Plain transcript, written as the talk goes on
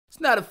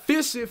not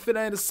official if it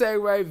ain't the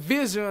same right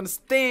vision,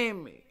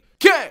 understand me?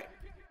 Okay.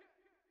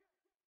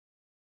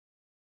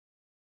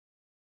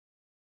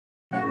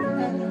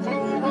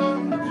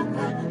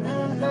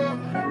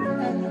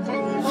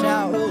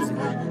 Lil Uzi.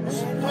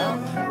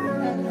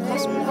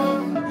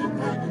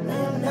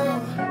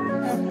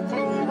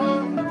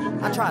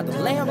 I tried to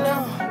lay him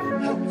down.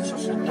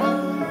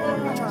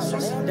 I tried to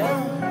lay him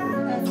down.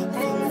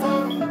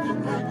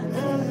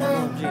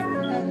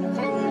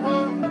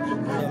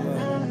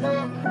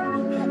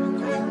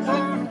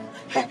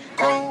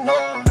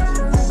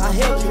 I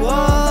held you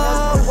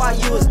up while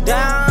you was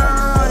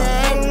down.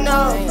 Ain't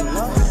no,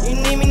 you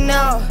need me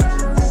now.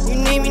 You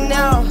need me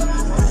now.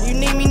 You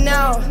need me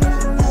now.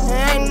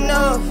 Ain't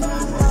no,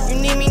 you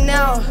need me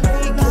now.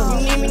 You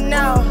need me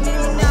now.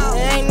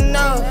 Ain't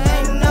no,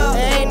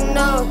 ain't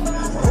no.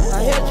 I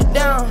held you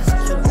down.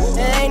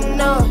 Ain't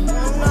no,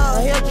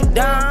 I held you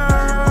down.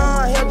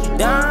 I held you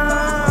down.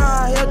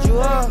 I held you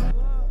up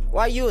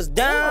while you was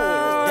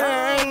down.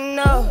 Ain't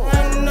no,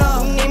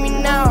 you need me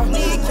now.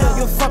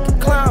 You a fucking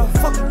clown.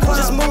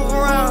 Just move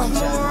around.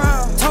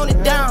 Tone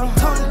it down.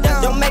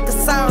 Don't make a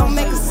sound.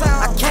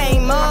 I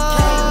came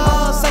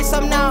up. Say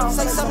something now.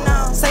 Say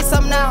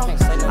something now.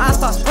 I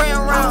start spraying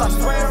around.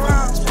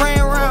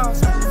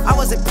 I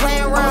wasn't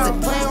playing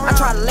around. I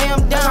tried to lay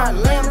him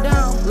down. Lay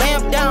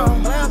him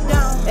down.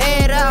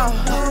 Air it out.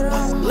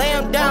 Lay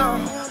him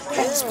down.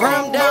 Spray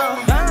him down.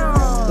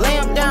 Lay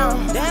him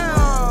down.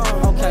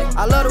 Okay.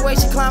 I love the way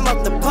she climb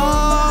up the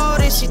pole.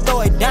 Then she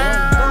throw it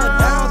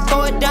down.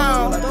 Throw it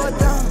down.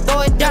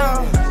 Throw it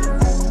down.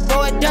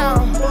 Throw it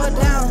down.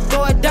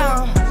 Throw it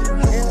down.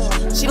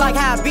 She like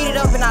how I beat it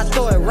up and I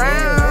throw it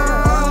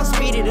round.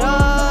 Speed it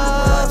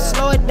up.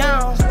 Slow it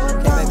down.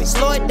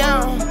 Slow it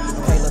down.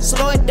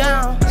 Slow it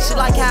down. She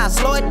like how I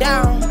slow it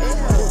down.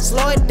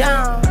 Slow it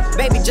down.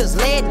 Baby, just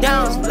lay it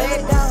down. Lay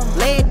it down.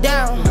 Lay it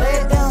down.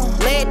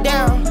 Lay it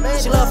down.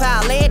 She love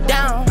how I lay it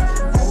down.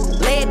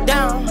 Lay it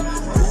down.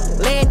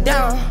 Lay it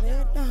down.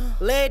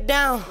 Lay it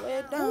down.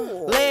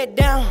 Lay it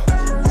down.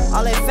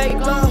 All that fake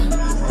love.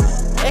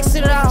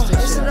 Exit it out.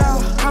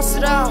 Cross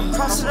it out.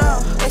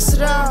 Exit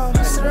it out.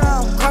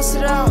 Cross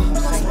it out.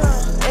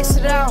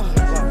 Exit it out.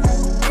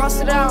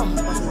 Cross it out.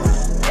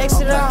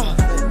 Exit it out.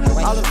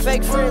 All the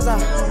fake friends I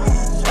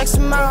X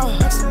them out.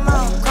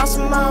 Cross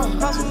them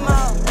out.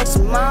 X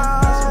them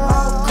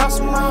out. Cross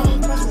them out.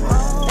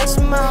 X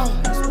them out.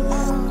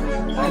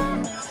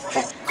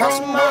 Cross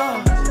them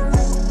out.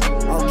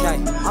 Okay,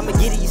 I'ma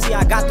get it, you see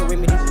I got the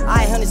remedy.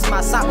 I ain't hundreds in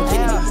my sock with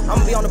Kennedy.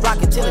 I'ma be on the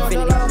block until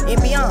infinity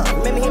and beyond.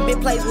 Remember him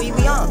big plays where he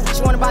be on.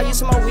 She wanna buy you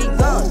some more weed and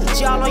guns.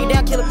 She all on you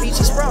down, Killa-P,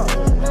 she sprung.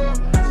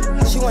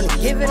 She wanna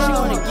give it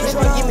all. She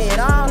wanna give me it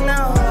all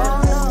now.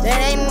 That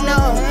ain't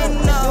no.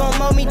 You won't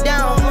mow me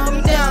down.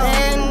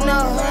 Ain't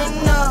no.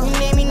 You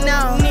need me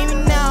now.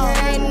 Ain't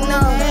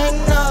no.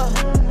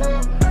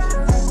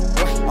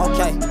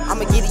 Okay,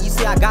 I'ma get it, you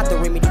see I got the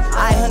remedy.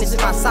 I ain't hundreds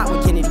in my sock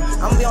with Kennedy.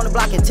 I'ma be on the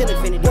block until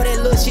infinity. Boy, that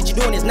little shit you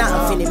doing is not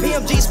infinity.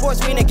 PMG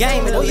Sports, we in the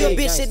game. And you a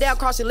bitch, sit down,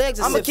 cross your legs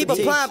and I'ma keep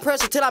applying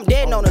pressure till I'm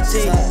dead on the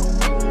tee.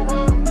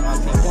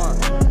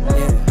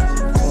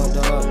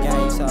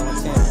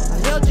 I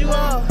held you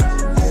up.